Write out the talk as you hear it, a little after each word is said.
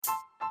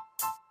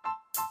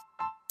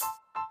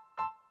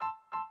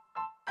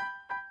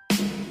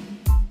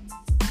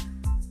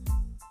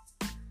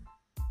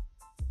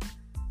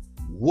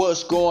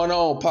What's going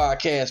on,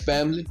 podcast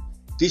family?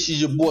 This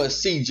is your boy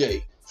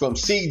CJ from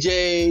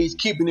CJ's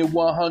Keeping It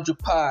 100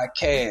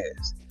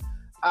 podcast.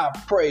 I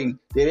pray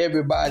that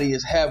everybody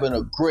is having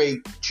a great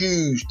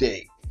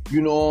Tuesday.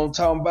 You know what I'm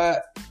talking about?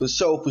 For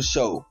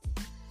sure.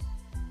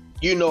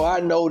 You know,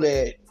 I know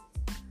that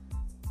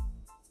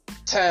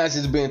times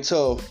has been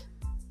tough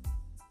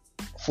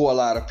for a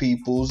lot of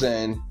peoples,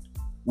 and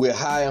with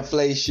high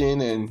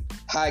inflation and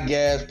high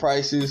gas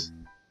prices,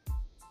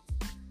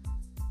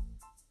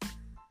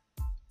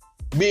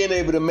 being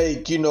able to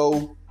make, a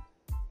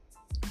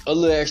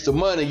little extra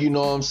money, you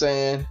know what I'm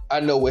saying, I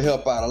know will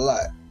help out a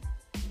lot.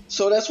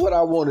 So that's what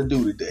I want to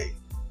do today.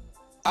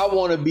 I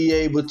want to be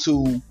able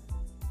to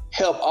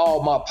help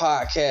all my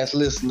podcast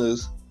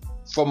listeners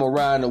from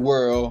around the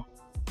world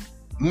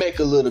make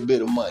a little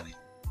bit of money,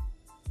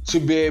 to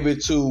be able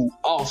to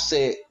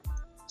offset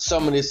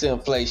some of this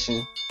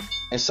inflation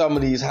and some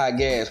of these high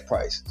gas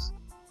prices.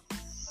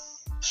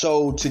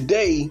 So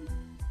today,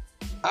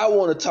 I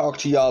want to talk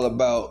to y'all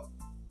about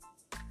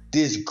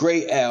this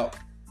great app,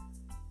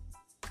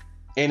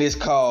 and it's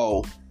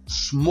called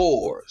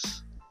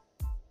S'mores.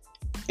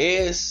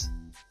 S''MORE.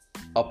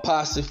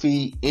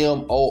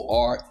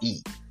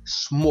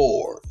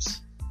 S'mores.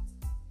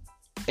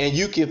 And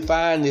you can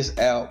find this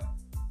app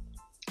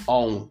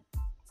on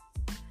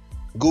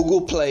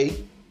Google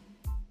Play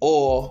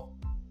or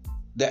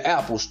the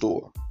Apple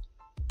Store.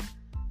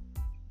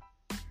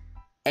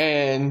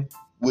 And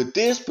with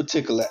this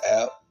particular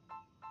app,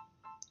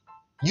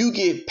 you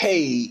get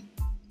paid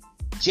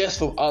just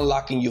for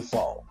unlocking your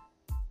phone.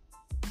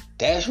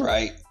 That's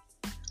right.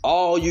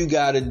 All you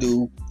got to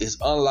do is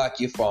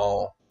unlock your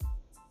phone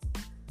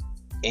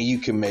and you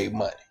can make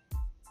money.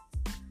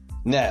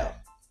 Now,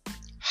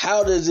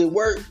 how does it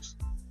work?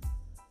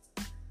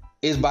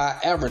 It's by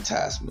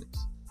advertisements.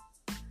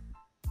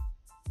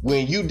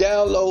 When you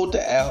download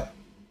the app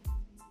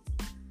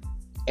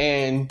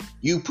and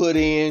you put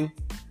in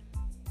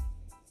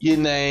your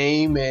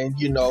name and,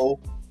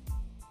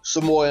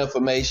 some more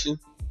information,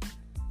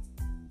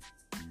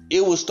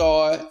 it will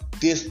start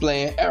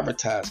displaying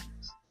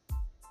advertisements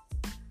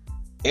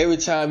every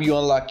time you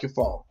unlock your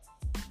phone.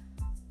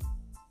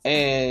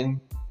 And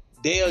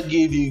they'll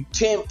give you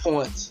 10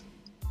 points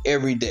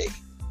every day.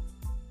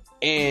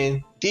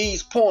 And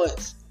these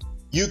points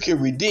you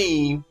can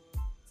redeem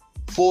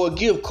for a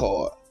gift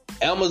card.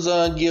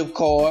 Amazon gift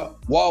card,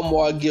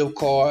 Walmart gift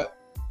card,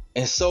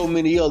 and so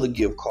many other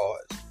gift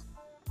cards.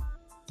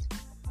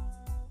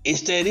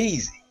 It's that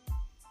easy.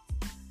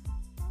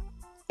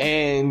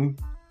 And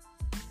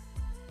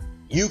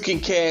you can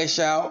cash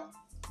out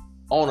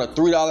on a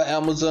 $3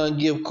 Amazon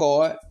gift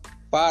card,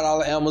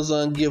 $5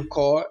 Amazon gift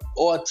card,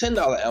 or a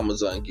 $10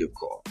 Amazon gift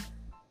card.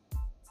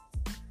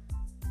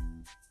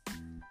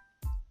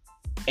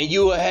 And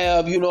you will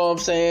have, your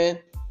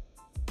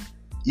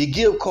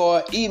gift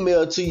card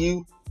emailed to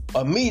you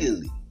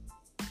immediately.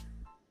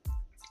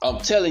 I'm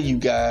telling you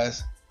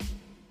guys,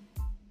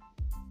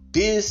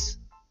 this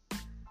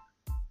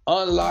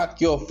Unlock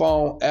Your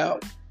Phone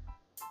app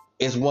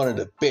is one of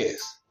the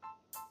best.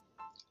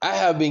 I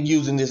have been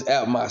using this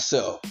app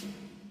myself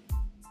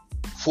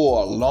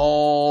for a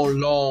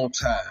long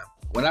time.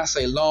 When I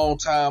say long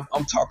time,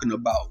 I'm talking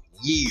about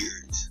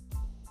years.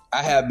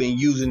 I have been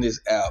using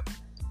this app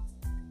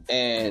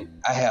and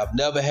I have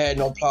never had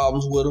no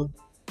problems with them.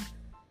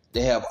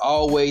 They have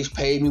always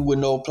paid me with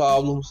no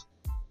problems.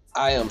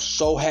 I am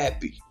so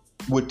happy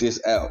with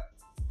this app.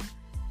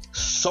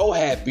 So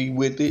happy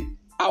with it.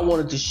 I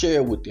wanted to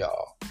share it with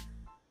y'all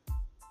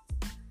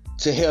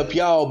to help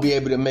y'all be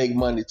able to make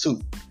money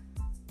too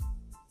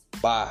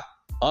by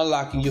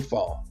unlocking your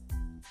phone.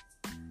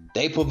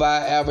 They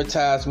provide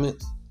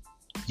advertisements.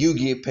 You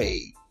get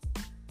paid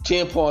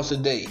 10 points a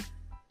day.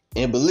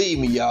 And believe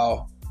me,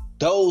 y'all,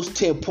 those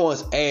 10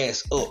 points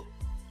adds up.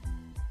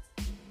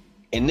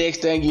 And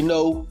next thing you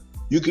know,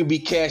 you can be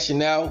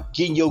cashing out,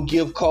 getting your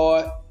gift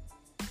card,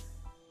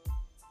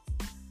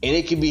 and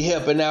it can be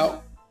helping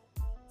out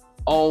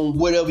on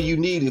whatever you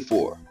need it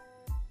for.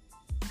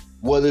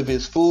 Whether if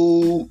it's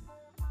food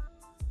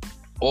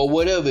or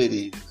whatever it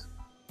is.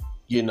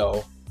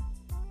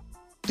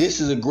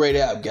 This is a great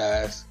app,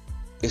 guys.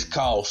 It's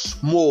called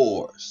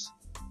S'mores.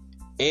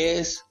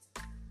 S''MORE.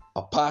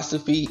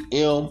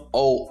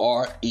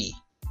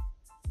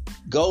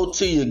 Go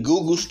to your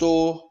Google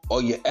Store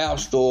or your App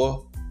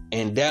Store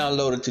and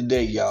download it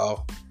today,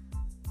 y'all.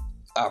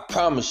 I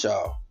promise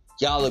y'all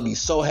will be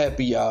so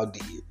happy y'all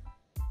did.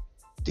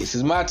 This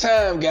is my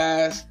time,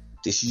 guys.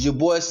 This is your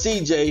boy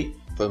CJ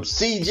from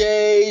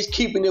CJ's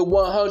Keeping It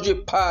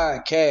 100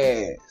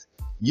 podcast.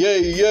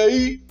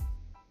 Yay.